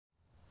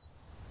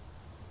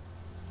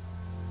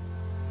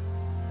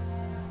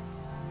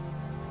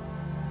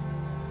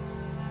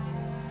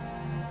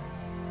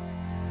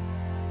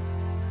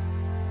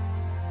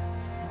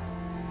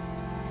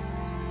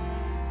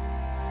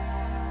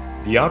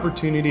The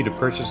opportunity to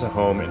purchase a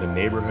home in a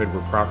neighborhood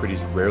where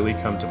properties rarely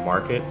come to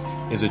market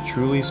is a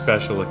truly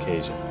special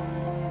occasion.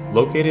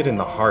 Located in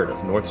the heart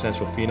of North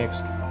Central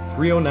Phoenix,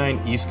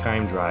 309 E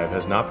Keim Drive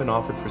has not been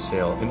offered for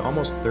sale in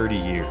almost 30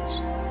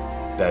 years.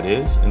 That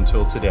is,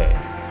 until today.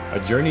 A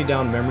journey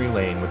down memory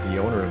lane with the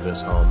owner of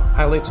this home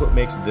highlights what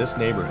makes this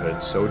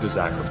neighborhood so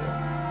desirable.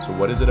 So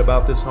what is it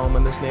about this home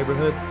and this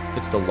neighborhood?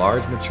 It's the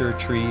large mature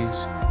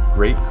trees,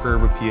 great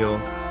curb appeal,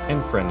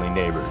 and friendly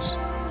neighbors.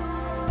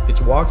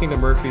 It's walking to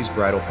Murphy's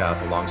bridle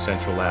path along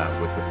Central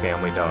Ave with the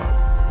family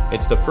dog.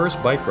 It's the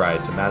first bike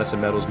ride to Madison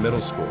Meadows Middle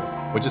School,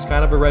 which is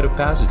kind of a rite of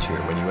passage here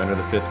when you enter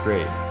the 5th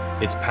grade.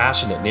 It's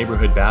passionate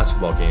neighborhood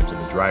basketball games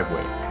in the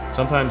driveway,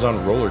 sometimes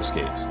on roller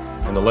skates,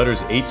 and the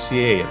letters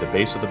HCA at the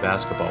base of the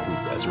basketball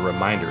hoop as a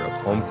reminder of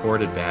home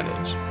court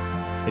advantage.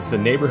 It's the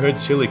neighborhood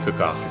chili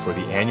cook-off before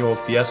the annual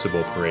Fiesta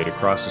Bowl parade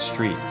across the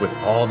street, with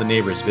all the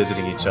neighbors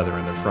visiting each other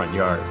in their front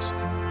yards.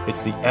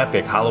 It's the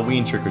epic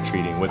Halloween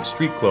trick-or-treating with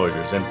street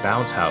closures and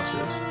bounce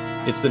houses.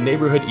 It's the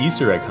neighborhood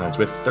Easter egg hunts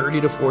with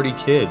 30 to 40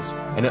 kids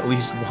and at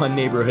least one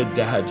neighborhood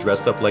dad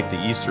dressed up like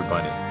the Easter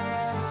Bunny.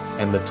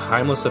 And the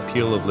timeless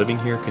appeal of living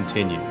here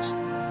continues.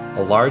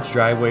 A large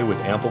driveway with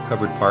ample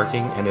covered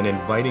parking and an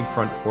inviting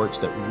front porch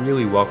that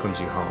really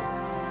welcomes you home.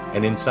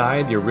 And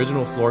inside, the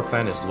original floor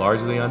plan is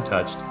largely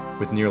untouched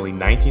with nearly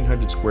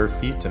 1,900 square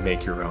feet to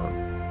make your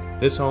own.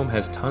 This home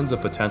has tons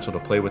of potential to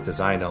play with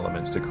design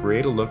elements to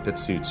create a look that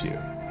suits you.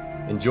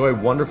 Enjoy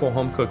wonderful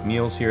home-cooked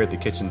meals here at the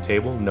kitchen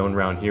table, known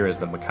around here as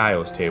the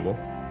Macayos table,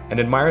 and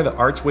admire the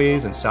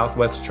archways and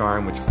southwest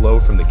charm which flow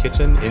from the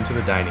kitchen into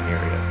the dining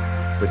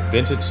area, with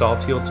vintage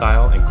salteel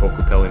tile and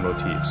cocopelli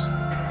motifs.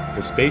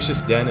 The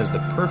spacious den is the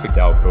perfect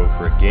alcove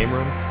for a game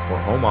room or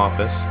home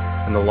office,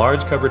 and the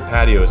large covered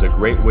patio is a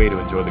great way to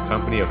enjoy the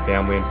company of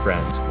family and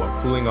friends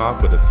while cooling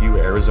off with a few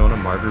Arizona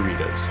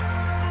margaritas.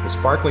 The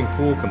sparkling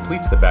pool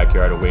completes the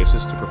backyard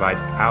oasis to provide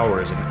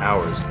hours and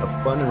hours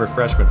of fun and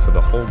refreshment for the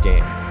whole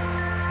gang.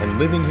 And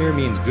living here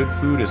means good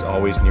food is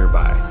always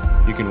nearby.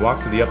 You can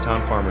walk to the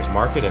Uptown Farmers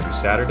Market every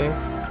Saturday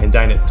and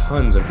dine at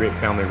tons of great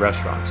family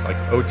restaurants like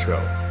Otro,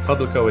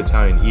 Publico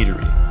Italian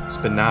Eatery,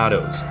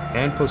 Spinato's,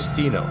 and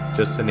Postino,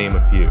 just to name a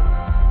few.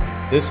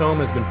 This home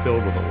has been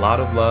filled with a lot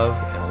of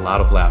love and a lot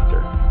of laughter,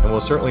 and will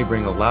certainly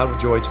bring a lot of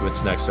joy to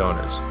its next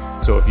owners.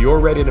 So if you're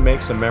ready to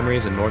make some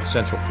memories in North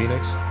Central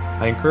Phoenix,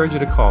 I encourage you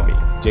to call me,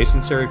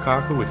 Jason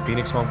Sarikaku with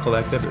Phoenix Home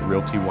Collective at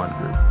Realty One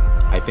Group.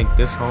 I think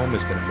this home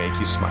is going to make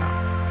you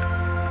smile.